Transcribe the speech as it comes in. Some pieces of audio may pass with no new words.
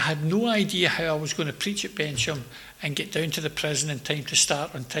had no idea how I was going to preach at Bensham and get down to the prison in time to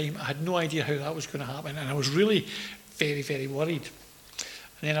start on time. I had no idea how that was going to happen, and I was really very, very worried.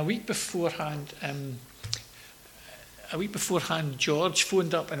 And then a week beforehand, George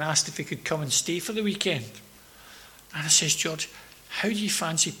phoned up and asked if he could come and stay for the weekend. And I says, George, how do you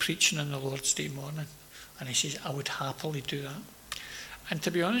fancy preaching on the Lord's Day morning? And he says, I would happily do that. And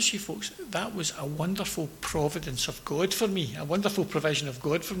to be honest with you folks, that was a wonderful providence of God for me, a wonderful provision of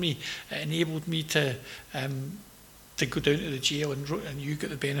God for me. It enabled me to go down to the jail, and you got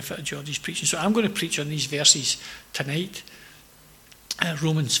the benefit of George's preaching. So I'm going to preach on these verses tonight.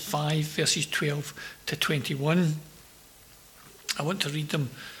 Romans 5, verses 12 to 21. I want to read them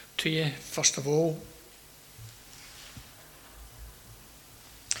to you, first of all.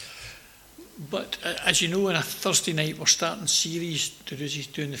 But as you know, on a Thursday night, we're starting a series. Deruzi's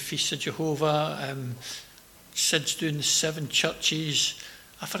doing the Feast of Jehovah. Sid's doing the 7 churches.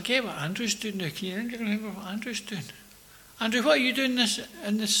 I forget what Andrew's doing now. Can you remember what Andrew's doing? Andrew, what are you doing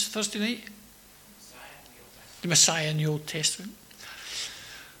this Thursday night? The Messiah in the Old Testament.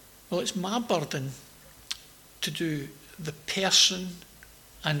 Well, it's my burden to do the person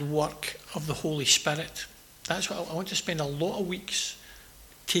and work of the Holy Spirit. That's what I want to spend a lot of weeks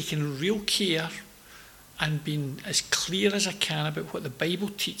taking real care and being as clear as I can about what the Bible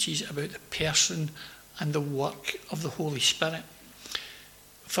teaches about the person and the work of the Holy Spirit.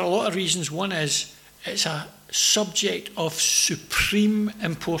 For a lot of reasons. One is it's a subject of supreme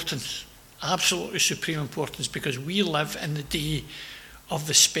importance, absolutely supreme importance, because we live in the day of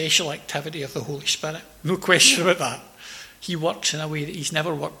the special activity of the Holy Spirit. No question about that. He works in a way that he's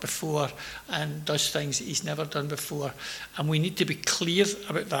never worked before and does things that he's never done before. And we need to be clear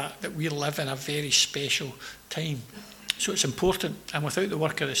about that we live in a very special time. So it's important. And without the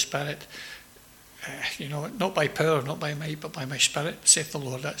work of the Spirit, not by power, not by might, but by my Spirit, saith the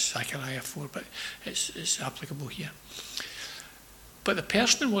Lord. That's Zechariah 4, but it's applicable here. But the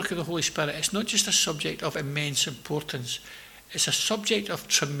person and work of the Holy Spirit, it's not just a subject of immense importance. It's a subject of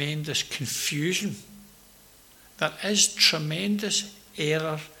tremendous confusion. There is tremendous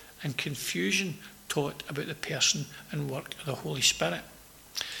error and confusion taught about the person and work of the Holy Spirit.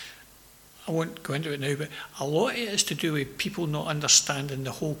 I won't go into it now, but a lot of it is to do with people not understanding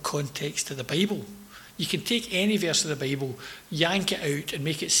the whole context of the Bible. You can take any verse of the Bible, yank it out and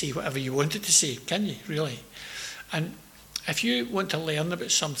make it say whatever you want it to say, can you, really? And if you want to learn about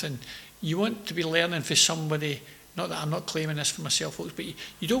something, you want to be learning for somebody. Not that I'm not claiming this for myself, folks, but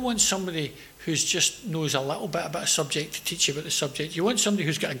you don't want somebody who's just knows a little bit about a subject to teach you about the subject. You want somebody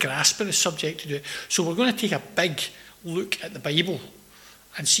who's got a grasp of the subject to do it. So we're going to take a big look at the Bible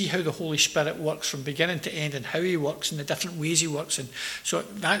and see how the Holy Spirit works from beginning to end and how he works and the different ways he works. And so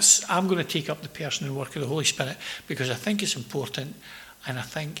I'm going to take up the person and work of the Holy Spirit because I think it's important and I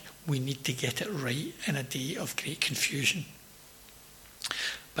think we need to get it right in a day of great confusion.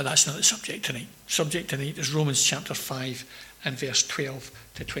 But that's not the subject tonight. Subject tonight is Romans chapter 5 and verse 12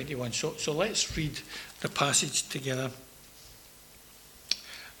 to 21. So let's read the passage together.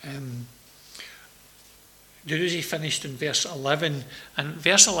 Deruzi finished in verse 11, and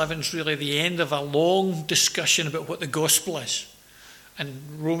verse 11 is really the end of a long discussion about what the gospel is. And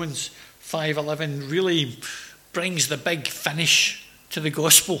Romans 5:11 really brings the big finish to the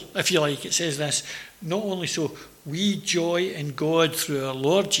gospel, if you like. It says this: not only so, we joy in God through our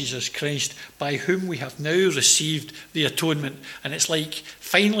Lord Jesus Christ, by whom we have now received the atonement. And it's like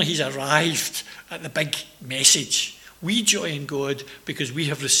finally he's arrived at the big message. We joy in God because we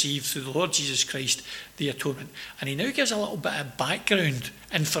have received through the Lord Jesus Christ the atonement. And he now gives a little bit of background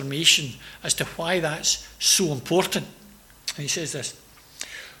information as to why that's so important. And he says this: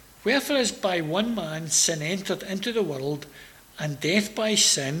 wherefore as by one man sin entered into the world, and death by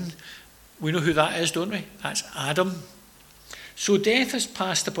sin, we know who that is, don't we? That's Adam. So death has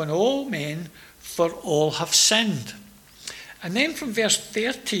passed upon all men, for all have sinned. And then from verse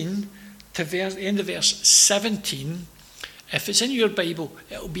 13 to the end of verse 17, if it's in your Bible,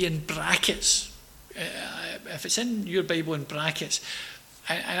 it'll be in brackets. If it's in your Bible in brackets,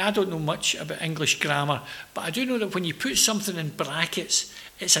 and I don't know much about English grammar, but I do know that when you put something in brackets,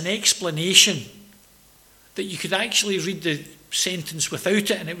 it's an explanation that you could actually read the sentence without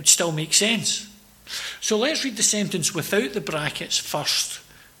it and it would still make sense. So let's read the sentence without the brackets first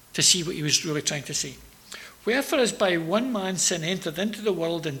to see what he was really trying to say. Wherefore, as by one man sin entered into the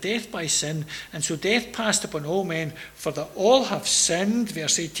world, and death by sin, and so death passed upon all men, for that all have sinned.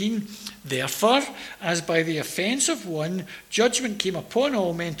 Verse 18. Therefore, as by the offence of one, judgment came upon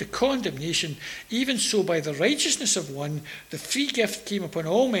all men to condemnation, even so by the righteousness of one, the free gift came upon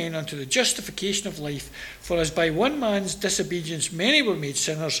all men unto the justification of life. For as by one man's disobedience many were made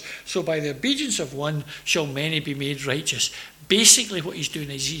sinners, so by the obedience of one shall many be made righteous. Basically what he's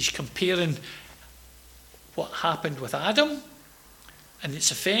doing is he's comparing what happened with Adam and its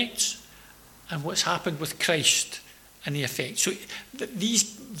effects, and what's happened with Christ and the effects. So these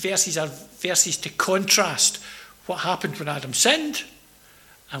verses are verses to contrast what happened when Adam sinned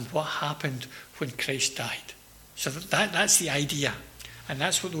and what happened when Christ died. So that's the idea. And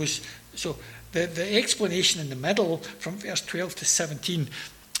that's what those... So the explanation in the middle from verse 12 to 17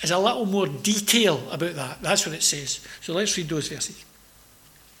 is a little more detail about that. That's what it says. So let's read those verses.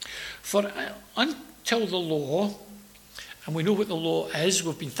 For until the law, and we know what the law is,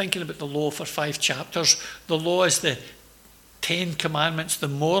 we've been thinking about the law for 5 chapters. The law is the 10 commandments, the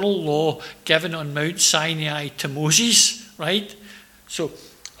moral law given on Mount Sinai to Moses, right? So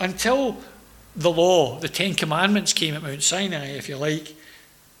until the law, the 10 commandments came at Mount Sinai, if you like,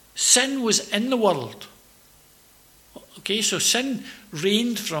 sin was in the world. Okay, so sin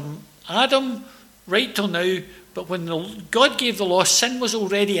reigned from Adam right till now. But when God gave the law, sin was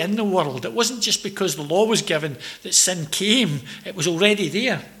already in the world. It wasn't just because the law was given that sin came. It was already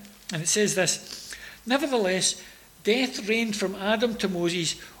there. And it says this, nevertheless, death reigned from Adam to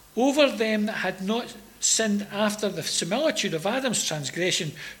Moses over them that had not sinned after the similitude of Adam's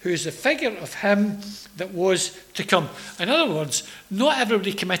transgression, who is the figure of him that was to come. In other words, not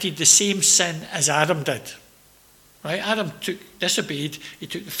everybody committed the same sin as Adam did. Right? Adam disobeyed, he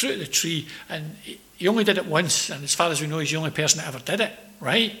took the fruit of the tree, and he only did it once, and as far as we know, he's the only person that ever did it,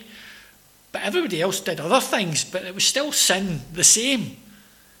 right? But everybody else did other things, but it was still sin the same.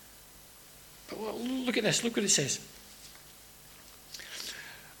 But look at this, look what it says.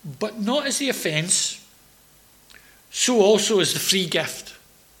 But not as the offence, so also is the free gift.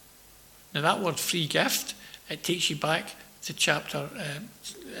 Now that word free gift, it takes you back to chapter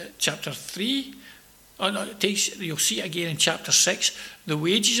 3. Oh, no, you'll see it again in chapter 6. The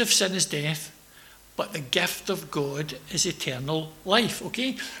wages of sin is death, but the gift of God is eternal life.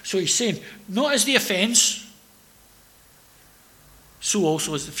 Okay? So he's saying, not as the offence, so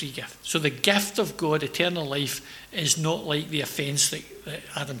also is the free gift. So the gift of God, eternal life, is not like the offence that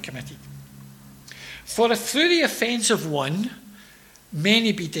Adam committed. For if through the offence of one,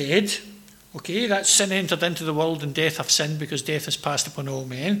 many be dead, okay, that sin entered into the world and death hath sinned because death has passed upon all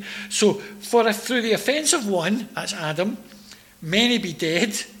men. So, for if through the offence of one, that's Adam, many be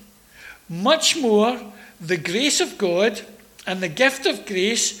dead, much more the grace of God and the gift of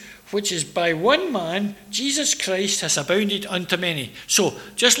grace, which is by one man, Jesus Christ, has abounded unto many. So,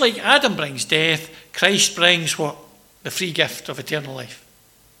 just like Adam brings death, Christ brings what? The free gift of eternal life.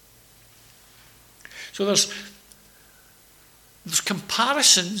 So there's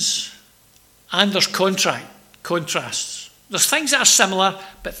comparisons and there's contrasts. There's things that are similar,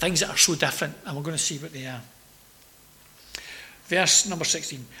 but things that are so different, and we're going to see what they are. Verse number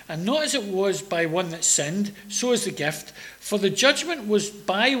 16. And not as it was by one that sinned, so is the gift. For the judgment was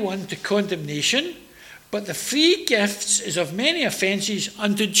by one to condemnation, but the free gifts is of many offences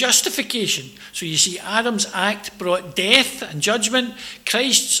unto justification. So you see, Adam's act brought death and judgment.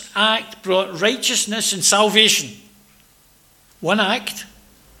 Christ's act brought righteousness and salvation. One act,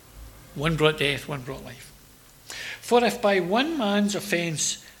 one brought death, one brought life. For if by one man's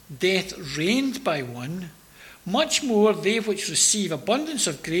offence death reigned by one, much more they which receive abundance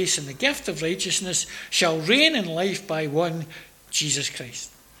of grace and the gift of righteousness shall reign in life by one, Jesus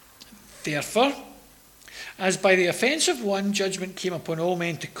Christ. Therefore, as by the offence of one judgment came upon all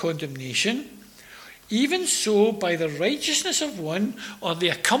men to condemnation, even so by the righteousness of one, or the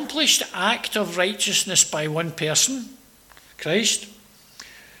accomplished act of righteousness by one person, Christ,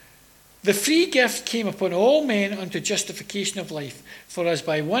 the free gift came upon all men unto justification of life. For as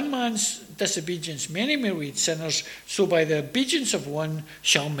by one man's disobedience many were made sinners, so by the obedience of one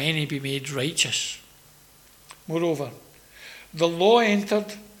shall many be made righteous. Moreover, the law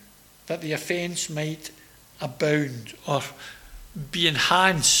entered that the offence might abound, or be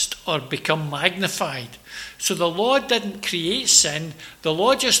enhanced, or become magnified. So the law didn't create sin, the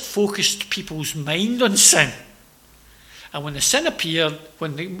law just focused people's mind on sin. And when the sin appeared,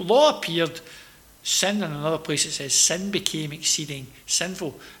 when the law appeared, sin, in another place it says, sin became exceeding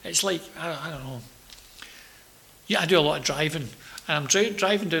sinful. It's like, I don't know. Yeah, I do a lot of driving. And I'm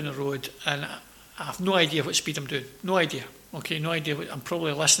driving down the road and I have no idea what speed I'm doing. No idea. Okay, no idea. I'm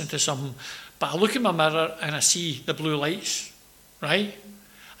probably listening to something. But I look in my mirror and I see the blue lights, right?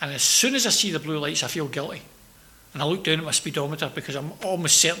 And as soon as I see the blue lights, I feel guilty. And I look down at my speedometer because I'm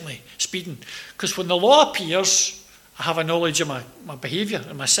almost certainly speeding. Because when the law appears, I have a knowledge of my behaviour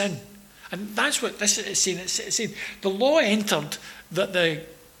and my sin. And that's what this is saying. It's saying the law entered that the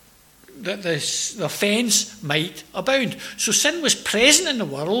offence might abound. So sin was present in the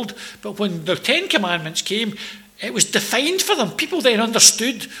world, but when the 10 Commandments came, it was defined for them. People then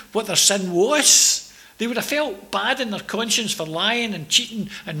understood what their sin was. They would have felt bad in their conscience for lying and cheating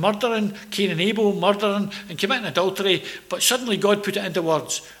and murdering, Cain and Abel, murdering and committing adultery, but suddenly God put it into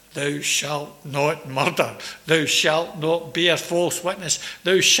words. Thou shalt not murder. Thou shalt not bear false witness.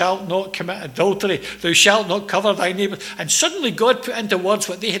 Thou shalt not commit adultery. Thou shalt not cover thy neighbour. And suddenly God put into words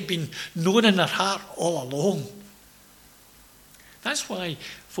what they had been known in their heart all along. That's why,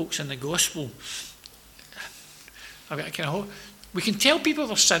 folks, in the gospel, we can tell people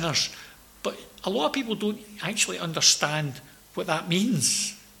they're sinners, but a lot of people don't actually understand what that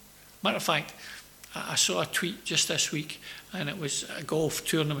means. Matter of fact, I saw a tweet just this week, and it was a golf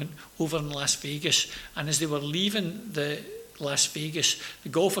tournament over in Las Vegas. And as they were leaving the Las Vegas, the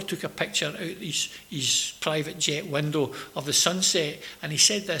golfer took a picture out his private jet window of the sunset, and he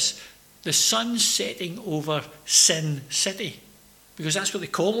said this: "The sun's setting over Sin City." Because that's what they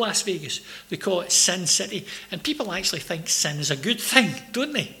call Las Vegas. They call it Sin City. And people actually think sin is a good thing,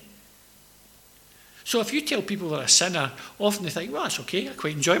 don't they? So if you tell people they're a sinner, often they think, well, that's okay, I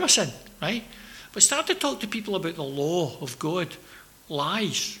quite enjoy my sin, right? But start to talk to people about the law of God.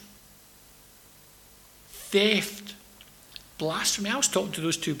 Lies, theft, blasphemy. I was talking to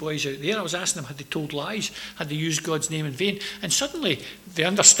those two boys out there. I was asking them, had they told lies? Had they used God's name in vain? And suddenly they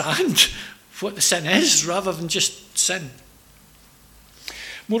understand what the sin is rather than just sin.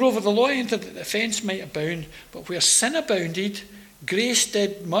 Moreover, the law entered that the offence might abound, but where sin abounded, grace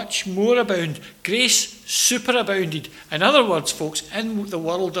did much more abound. Grace superabounded. In other words, folks, in the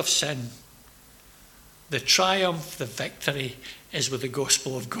world of sin, the triumph, the victory is with the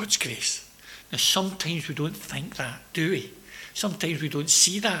gospel of God's grace. Now, sometimes we don't think that, do we? Sometimes we don't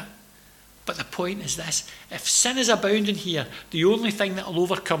see that. But the point is this: if sin is abounding here, the only thing that will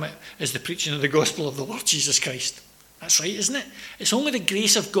overcome it is the preaching of the gospel of the Lord Jesus Christ. That's right, isn't it? It's only the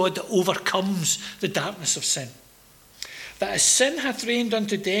grace of God that overcomes the darkness of sin. That as sin hath reigned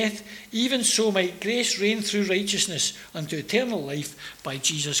unto death, even so might grace reign through righteousness unto eternal life by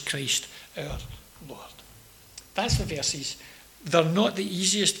Jesus Christ our Lord. That's the verses. They're not the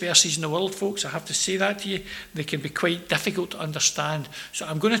easiest verses in the world, folks. I have to say that to you. They can be quite difficult to understand. So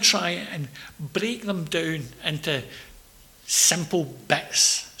I'm going to try and break them down into simple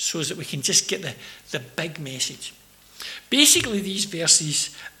bits so that we can just get the big message. Basically, these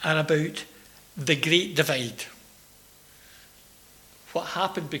verses are about the great divide. What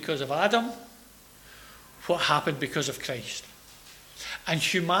happened because of Adam? What happened because of Christ? And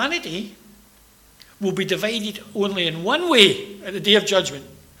humanity will be divided only in one way at the day of judgment.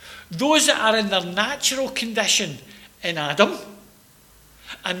 Those that are in their natural condition in Adam,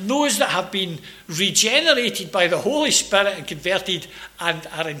 and those that have been regenerated by the Holy Spirit and converted and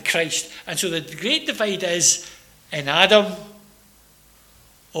are in Christ. And so the great divide is in Adam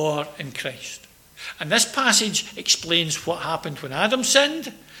or in Christ. And this passage explains what happened when Adam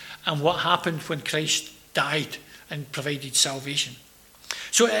sinned and what happened when Christ died and provided salvation.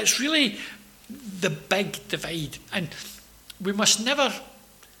 So it's really the big divide. And we must never...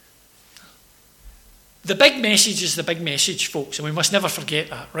 The big message is the big message, folks, and we must never forget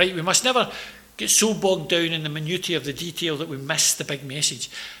that, right? We must never get so bogged down in the minutiae of the detail that we miss the big message.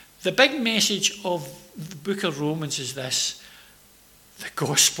 The big message of the book of Romans is this: the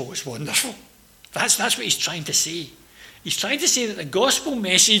gospel is wonderful. That's what he's trying to say. He's trying to say that the gospel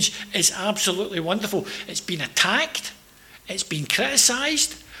message is absolutely wonderful. It's been attacked, it's been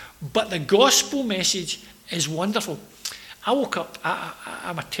criticised, but the gospel message is wonderful. I woke up,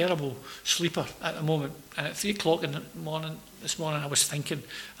 I'm a terrible sleeper at the moment, and at 3 o'clock in the morning, this morning I was thinking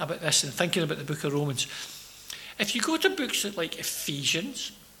about this and thinking about the book of Romans. If you go to books like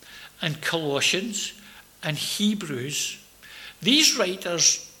Ephesians and Colossians and Hebrews, these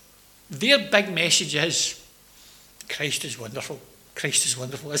writers, their big message is, Christ is wonderful. Christ is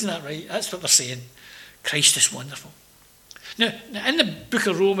wonderful. Isn't that right? That's what they're saying. Christ is wonderful. Now in the book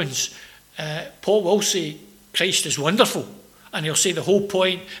of Romans, Paul will say Christ is wonderful, and he'll say the whole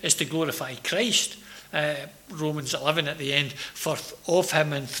point is to glorify Christ. Romans 11 at the end, for of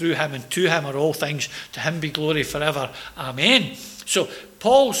him and through him and to him are all things, to him be glory forever. Amen. So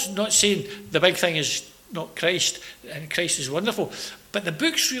Paul's not saying the big thing is not Christ, and Christ is wonderful, but the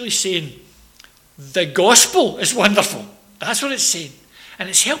book's really saying the gospel is wonderful. That's what it's saying. And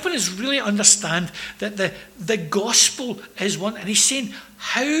it's helping us really understand that the gospel is one. And he's saying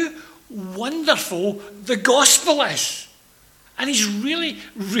how wonderful the gospel is. And he's really,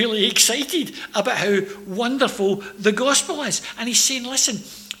 really excited about how wonderful the gospel is. And he's saying, listen,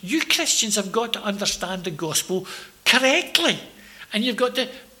 you Christians have got to understand the gospel correctly. And you've got to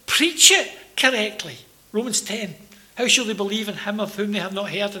preach it correctly. Romans 10. How shall they believe in him of whom they have not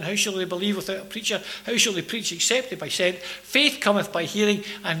heard? And how shall they believe without a preacher? How shall they preach except they be sent? Faith cometh by hearing,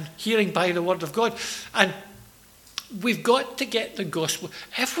 and hearing by the word of God. And we've got to get the gospel.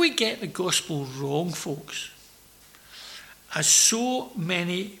 If we get the gospel wrong, folks, as so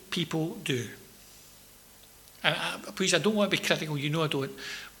many people do, and please, I don't want to be critical, you know I don't,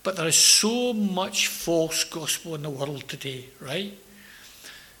 but there is so much false gospel in the world today, right?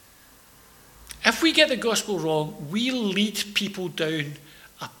 If we get the gospel wrong, we lead people down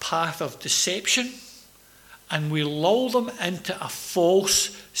a path of deception, and we lull them into a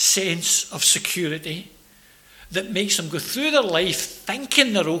false sense of security that makes them go through their life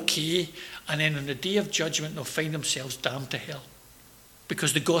thinking they're okay, and then on the day of judgment they'll find themselves damned to hell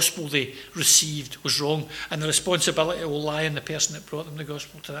because the gospel they received was wrong, and the responsibility will lie on the person that brought them the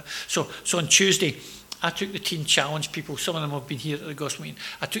gospel to that. So on Tuesday, I took the Teen Challenge people, some of them have been here at the gospel meeting.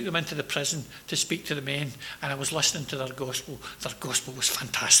 I took them into the prison to speak to the men, and I was listening to their gospel. Their gospel was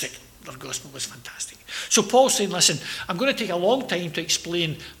fantastic. Their gospel was fantastic. So Paul's saying, listen, I'm going to take a long time to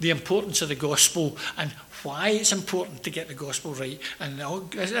explain the importance of the gospel and why it's important to get the gospel right. And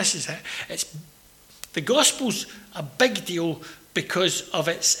this is it. The gospel's a big deal because of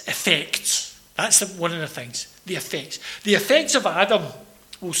its effects. That's one of the things, the effects. The effects of Adam,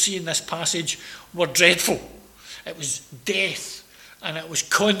 we'll see in this passage, were dreadful. It was death, and it was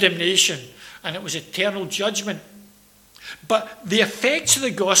condemnation, and it was eternal judgment. But the effects of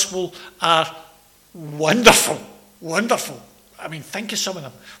the gospel are wonderful, wonderful. I mean, think of some of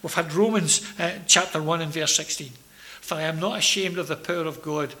them. We've had Romans chapter 1 and verse 16. For I am not ashamed of the power of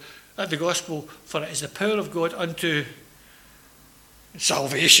God, the gospel, for it is the power of God unto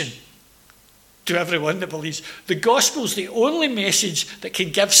salvation to everyone that believes. The gospel is the only message that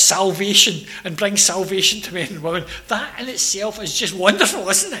can give salvation and bring salvation to men and women. That in itself is just wonderful,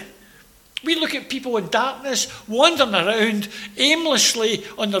 isn't it? We look at people in darkness, wandering around aimlessly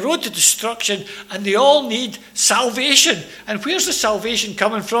on the road to destruction, and they all need salvation. And where's the salvation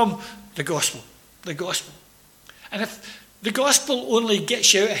coming from? The gospel. The gospel. And if the gospel only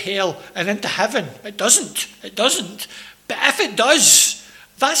gets you out of hell and into heaven, it doesn't. It doesn't. But if it does,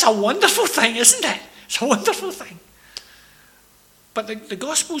 that's a wonderful thing, isn't it? It's a wonderful thing. But the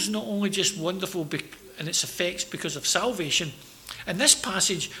gospel's not only just wonderful in its effects because of salvation. In this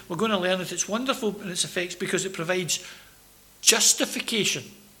passage, we're going to learn that it's wonderful in its effects because it provides justification.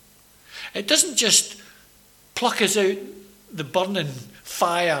 It doesn't just pluck us out the burning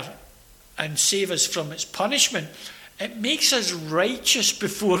fire and save us from its punishment. It makes us righteous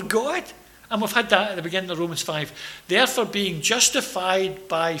before God. And we've had that at the beginning of Romans 5. Therefore, being justified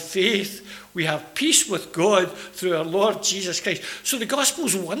by faith, we have peace with God through our Lord Jesus Christ. So the gospel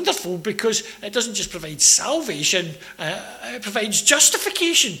is wonderful because it doesn't just provide salvation, it provides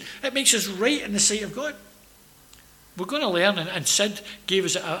justification. It makes us right in the sight of God. We're going to learn, and Sid gave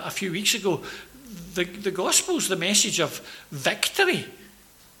us a few weeks ago, the gospel is the message of victory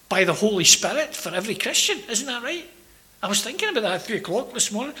by the Holy Spirit for every Christian. Isn't that right? I was thinking about that at 3 o'clock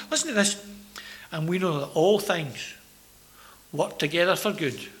this morning. Listen to this. And we know that all things work together for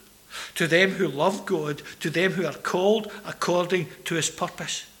good to them who love God, to them who are called according to his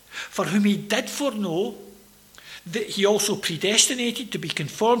purpose. For whom he did foreknow, that he also predestinated to be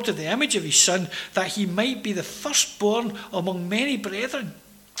conformed to the image of his Son, that he might be the firstborn among many brethren.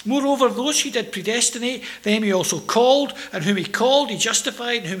 Moreover, those who did predestinate, them he also called, and whom he called, he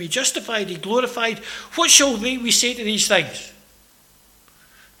justified, and whom he justified, he glorified. What shall we say to these things?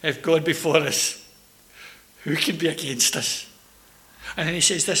 If God be for us, who can be against us? And then he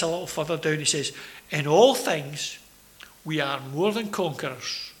says this a little further down. He says, in all things we are more than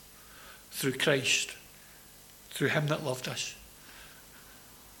conquerors through Christ, through him that loved us.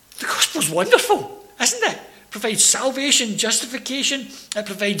 The gospel's wonderful, isn't it? It provides salvation, justification. It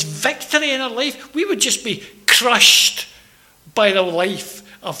provides victory in our life. We would just be crushed by the life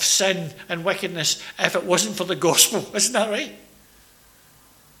of sin and wickedness if it wasn't for the gospel. Isn't that right?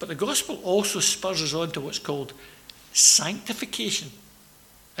 But the gospel also spurs us on to what's called sanctification,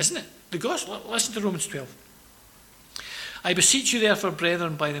 isn't it? The gospel, listen to Romans 12. I beseech you therefore,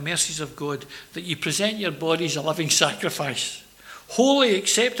 brethren, by the mercies of God, that you present your bodies a living sacrifice, wholly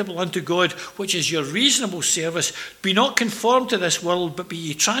acceptable unto God, which is your reasonable service. Be not conformed to this world, but be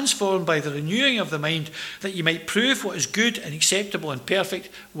ye transformed by the renewing of the mind, that ye might prove what is good and acceptable and perfect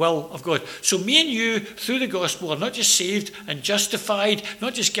will of God. So me and you, through the gospel, are not just saved and justified,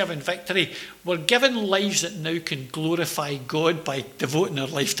 not just given victory. We're given lives that now can glorify God by devoting our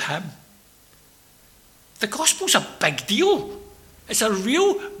life to him. The gospel's a big deal. It's a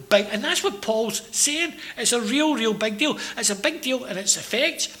real big, and that's what Paul's saying. It's a real big deal. It's a big deal in its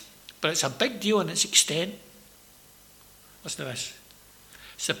effects, but it's a big deal in its extent. Listen to this.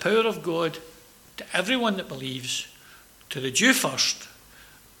 It's the power of God to everyone that believes, to the Jew first,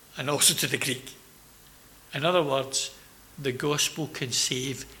 and also to the Greek. In other words, the gospel can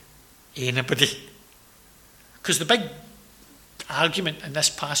save anybody. Because the big argument in this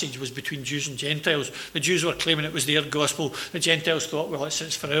passage was between Jews and Gentiles. The Jews were claiming it was their gospel. The Gentiles thought, well,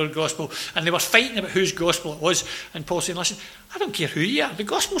 it's for our gospel. And they were fighting about whose gospel it was. And Paul saying, listen, I don't care who you are. The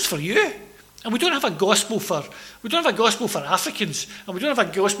gospel's for you. And we don't have a gospel for Africans, and we don't have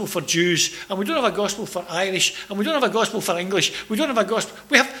a gospel for Jews, and we don't have a gospel for Irish, and we don't have a gospel for English. We don't have a gospel.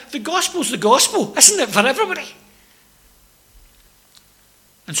 We have the gospel's the gospel, isn't it, for everybody?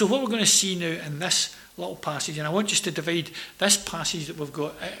 And so what we're going to see now in this little passage, and I want us to divide this passage that we've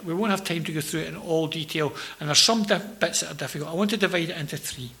got. We won't have time to go through it in all detail, and there's some bits that are difficult. I want to divide it into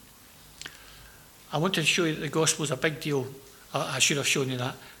three. I want to show you that the gospel is a big deal. I should have shown you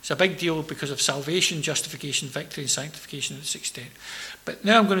that. It's a big deal because of salvation, justification, victory, and sanctification to its extent. But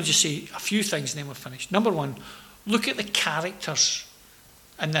now I'm going to just say a few things and then we're finished. Number one, look at the characters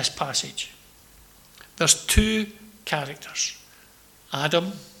in this passage. There's two characters,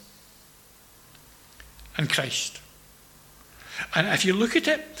 Adam and Christ. And if you look at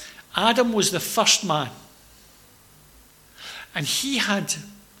it, Adam was the first man. And he had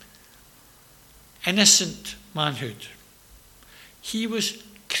innocent manhood. He was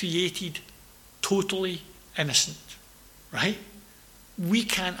created totally innocent, right? We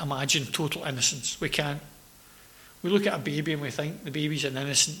can't imagine total innocence. We can't. We look at a baby and we think the baby's an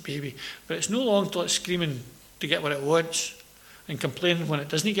innocent baby, but it's no long till it's screaming to get what it wants and complaining when it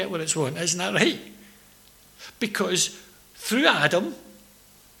doesn't get what it wants. Isn't that right? Because through Adam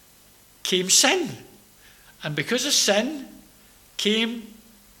came sin. And because of sin came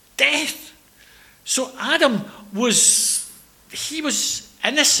death. So Adam was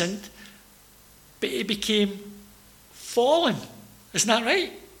innocent, but he became fallen. Isn't that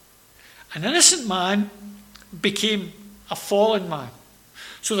right? An innocent man became a fallen man.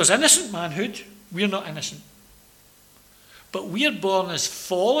 So there's innocent manhood. We're not innocent. But we're born as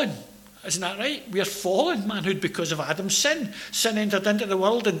fallen. Isn't that right? We are fallen manhood because of Adam's sin. Sin entered into the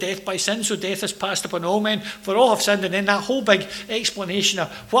world and death by sin, so death has passed upon all men, for all have sinned. And then that whole big explanation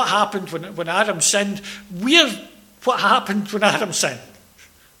of what happened when Adam sinned. We're what happened when Adam sinned.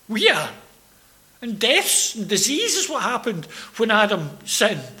 We are. And deaths and disease is what happened when Adam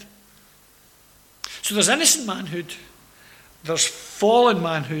sinned. So there's innocent manhood. There's fallen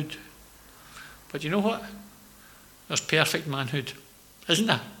manhood. But you know what? There's perfect manhood. Isn't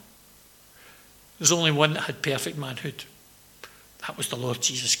there? There's only one that had perfect manhood. That was the Lord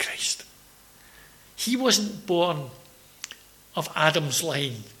Jesus Christ. He wasn't born of Adam's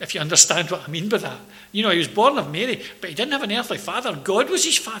line, if you understand what I mean by that. You know, he was born of Mary, but he didn't have an earthly father. God was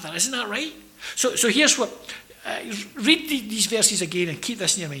his father, isn't that right? So here's what, read these verses again and keep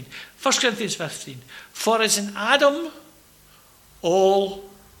this in your mind. 1 Corinthians 15. For as in Adam all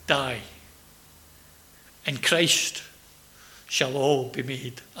die, in Christ shall all be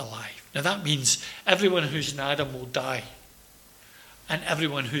made alive. Now that means everyone who's in Adam will die, and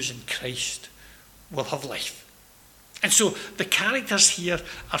everyone who's in Christ will have life. And so the characters here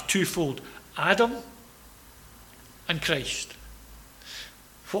are twofold. Adam and Christ.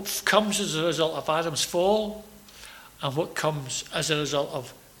 What comes as a result of Adam's fall, and what comes as a result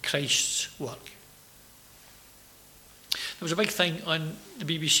of Christ's work. There was a big thing on the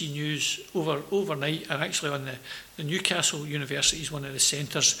BBC News overnight, and actually on the Newcastle University is one of the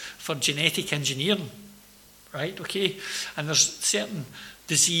centres for genetic engineering, right? Okay, and there's certain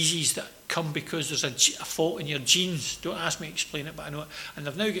diseases that come because there's a fault in your genes. Don't ask me to explain it, but I know it. And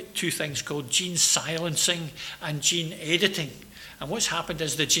they've now got two things called gene silencing and gene editing. And what's happened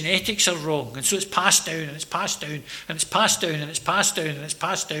is the genetics are wrong, and so it's passed down, and it's passed down, and it's passed down, and it's passed down, and it's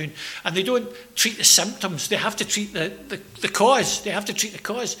passed down. And they don't treat the symptoms. They have to treat the cause. They have to treat the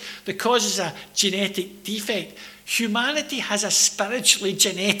cause. The cause is a genetic defect. Humanity has a spiritually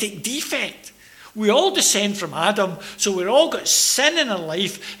genetic defect. We all descend from Adam, so we've all got sin in our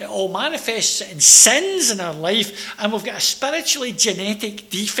life. It all manifests in sins in our life, and we've got a spiritually genetic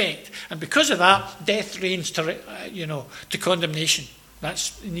defect. And because of that, death reigns to condemnation.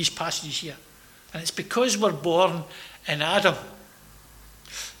 That's in these passages here. And it's because we're born in Adam.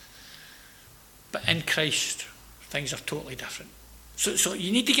 But in Christ, things are totally different. So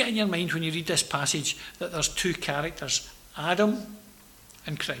you need to get in your mind when you read this passage that there's two characters, Adam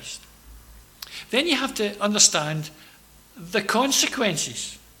and Christ. Then you have to understand the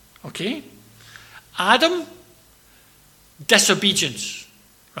consequences. Okay? Adam, disobedience,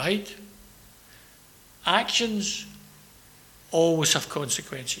 right? Actions always have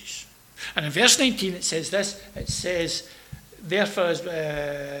consequences. And in verse 19 it says this, it says, therefore,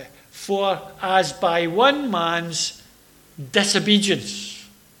 for as by one man's disobedience,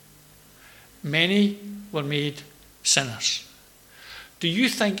 many were made sinners. Do you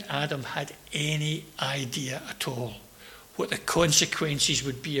think Adam had any idea at all what the consequences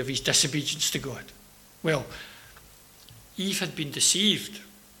would be of his disobedience to God? Well, Eve had been deceived.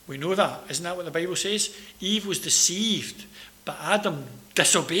 We know that. Isn't that what the Bible says? Eve was deceived, but Adam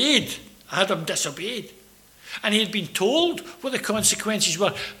disobeyed. Adam disobeyed. And he had been told what the consequences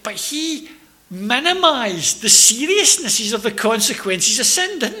were, but he minimised the seriousnesses of the consequences of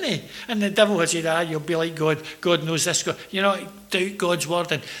sin, didn't he? And the devil had said, you'll be like God. God knows this. Doubt God's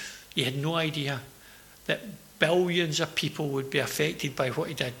word. And he had no idea that billions of people would be affected by what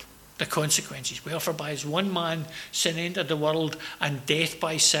he did. The consequences. Wherefore by his one man sin entered the world, and death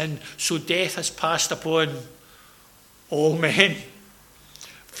by sin. So death has passed upon all men,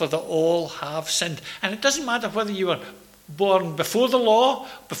 for that all have sinned. And it doesn't matter whether you were born before the law,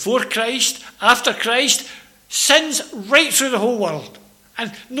 before Christ, after Christ, sin's right through the whole world.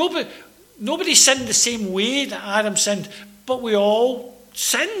 And nobody sinned the same way that Adam sinned, but we all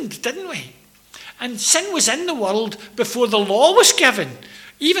sinned, didn't we? And sin was in the world before the law was given.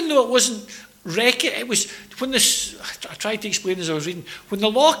 Even though it wasn't it was when this, I tried to explain as I was reading, when the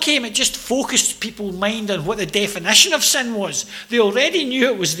law came, it just focused people's mind on what the definition of sin was. They already knew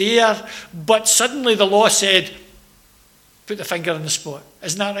it was there, but suddenly the law said, put the finger on the spot.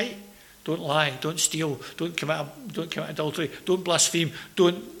 Isn't that right? Don't lie, don't steal, don't commit adultery, don't blaspheme,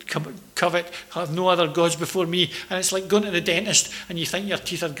 don't covet, have no other gods before me. And it's like going to the dentist and you think your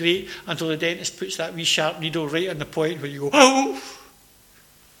teeth are great until the dentist puts that wee sharp needle right on the point where you go, oh!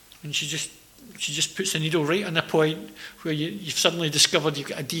 And she just puts the needle right on the point where you've suddenly discovered you've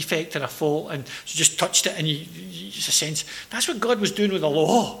got a defect or a fault, and she just touched it, and you just a sense. That's what God was doing with the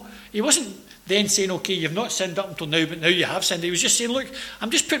law. He wasn't then saying, okay, you've not sinned up until now, but now you have sinned. He was just saying, look, I'm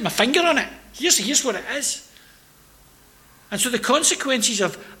just putting my finger on it. Here's what it is. And so the consequences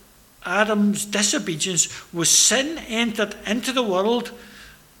of Adam's disobedience was sin entered into the world,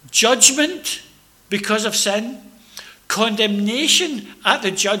 judgment because of sin, condemnation at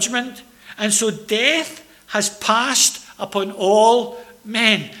the judgment, and so death has passed upon all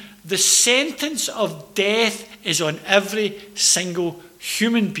men. The sentence of death is on every single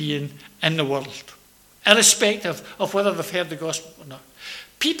human being in the world, irrespective of whether they've heard the gospel or not.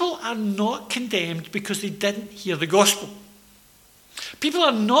 People are not condemned because they didn't hear the gospel. People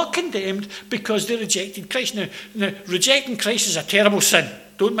are not condemned because they rejected Christ. Now, rejecting Christ is a terrible sin.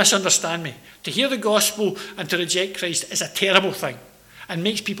 Don't misunderstand me. To hear the gospel and to reject Christ is a terrible thing and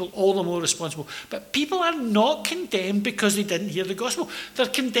makes people all the more responsible. But people are not condemned because they didn't hear the gospel. They're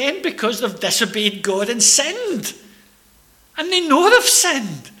condemned because they've disobeyed God and sinned. And they know they've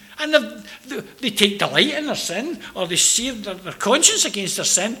sinned. And they take delight in their sin, or they sear their conscience against their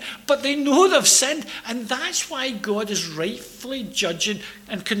sin, but they know they've sinned. And that's why God is rightfully judging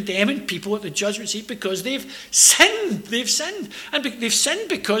and condemning people at the judgment seat, because they've sinned. They've sinned. And they've sinned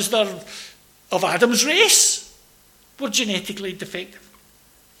because they're of Adam's race. We're genetically defective,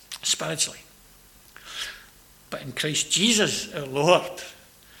 spiritually. But in Christ Jesus, our Lord,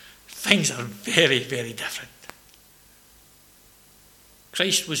 things are very, very different.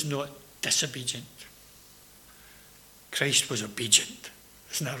 Christ was not disobedient. Christ was obedient.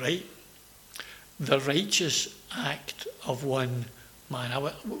 Isn't that right? The righteous act of one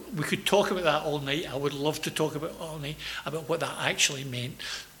man. We could talk about that all night. I would love to talk about it all night, about what that actually meant.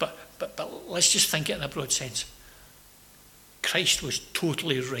 But let's just think it in a broad sense. Christ was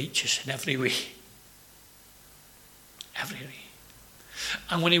totally righteous in every way. Every way.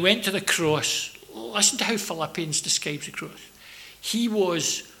 And when he went to the cross, listen to how Philippians describes the cross. He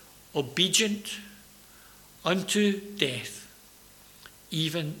was obedient unto death,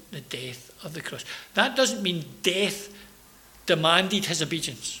 even the death of the cross. That doesn't mean death demanded his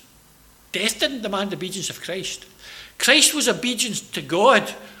obedience. Death didn't demand obedience of Christ. Christ was obedient to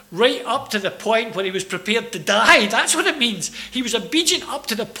God, right up to the point where he was prepared to die. That's what it means. He was obedient up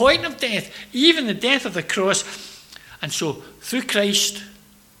to the point of death, even the death of the cross. And so, through Christ,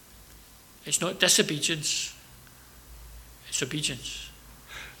 it's not disobedience, it's obedience.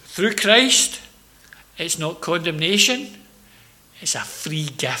 Through Christ, it's not condemnation, it's a free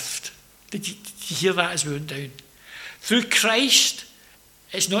gift. Did you hear that as we went down? Through Christ,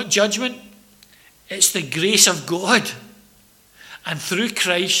 it's not judgment, it's the grace of God. And through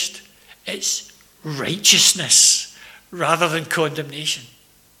Christ, it's righteousness rather than condemnation.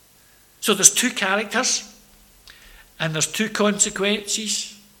 So there's two characters, and there's two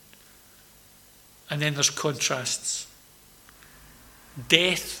consequences, and then there's contrasts.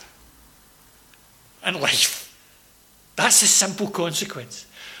 Death and life. That's the simple consequence.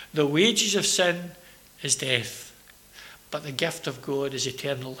 The wages of sin is death, but the gift of God is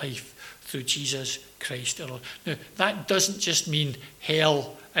eternal life through Jesus Christ our Lord. Now, that doesn't just mean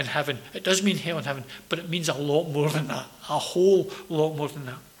hell and heaven. It does mean hell and heaven, but it means a lot more than that. A whole lot more than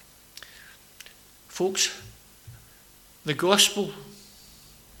that. Folks, the gospel,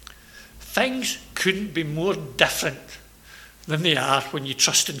 things couldn't be more different than they are when you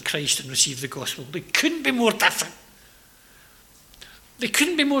trust in Christ and receive the gospel. They couldn't be more different. They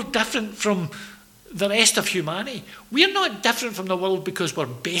couldn't be more different from the rest of humanity. We're not different from the world because we're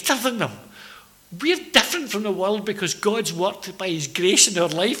better than them. We're different from the world because God's worked by his grace in our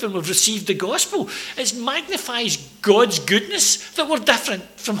life and we've received the gospel. It magnifies God's goodness that we're different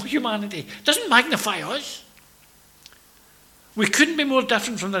from humanity. It doesn't magnify us. We couldn't be more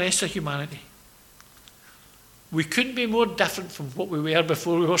different from the rest of humanity. We couldn't be more different from what we were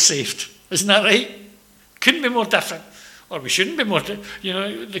before we were saved. Isn't that right? Couldn't be more different. Or we shouldn't be more different. You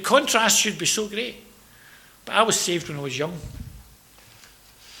know, the contrast should be so great. But I was saved when I was young.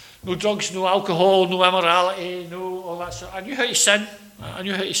 No drugs, no alcohol, no immorality, no all that stuff. I knew how to sin. I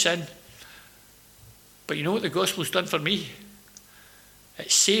knew how to sin. But you know what the gospel's done for me?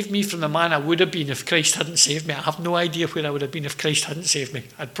 It saved me from the man I would have been if Christ hadn't saved me. I have no idea where I would have been if Christ hadn't saved me.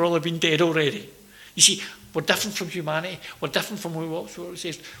 I'd probably been dead already. You see, we're different from humanity. We're different from when we were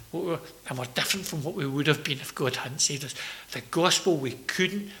saved. And we're different from what we would have been if God hadn't saved us. The gospel, we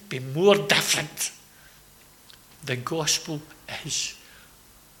couldn't be more different. The gospel is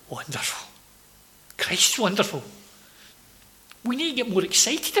wonderful. Christ's wonderful. We need to get more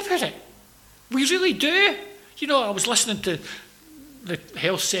excited about it. We really do. You know, I was listening to the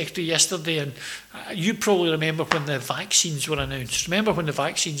health secretary yesterday, and you probably remember when the vaccines were announced. Remember when the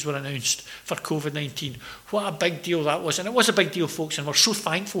vaccines were announced for COVID-19? What a big deal that was. And it was a big deal, folks, and we're so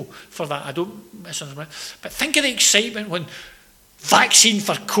thankful for that. I don't misunderstand. But think of the excitement when vaccine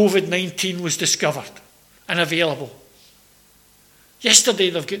for COVID-19 was discovered and available. Yesterday,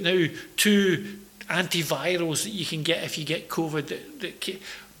 they've got now 2 antivirals that you can get if you get COVID.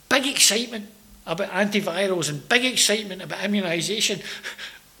 Big excitement about antivirals and big excitement about immunisation.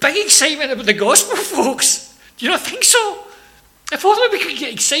 Big excitement about the gospel, folks. Do you not think so? If only we could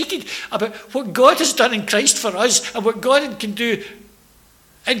get excited about what God has done in Christ for us and what God can do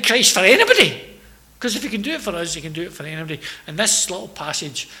in Christ for anybody. Because if he can do it for us, he can do it for anybody. And this little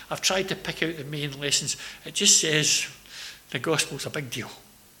passage, I've tried to pick out the main lessons. It just says the gospel's a big deal.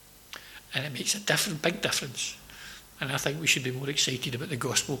 And it makes a big difference. And I think we should be more excited about the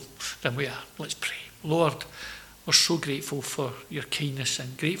gospel than we are. Let's pray. Lord, we're so grateful for your kindness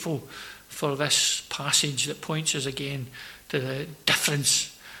and grateful for this passage that points us again to the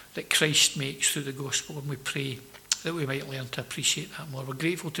difference that Christ makes through the gospel. And we pray that we might learn to appreciate that more. We're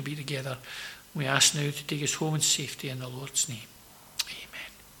grateful to be together. We ask now to take us home in safety in the Lord's name.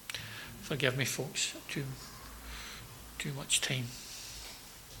 Amen. Forgive me, folks. Too much time.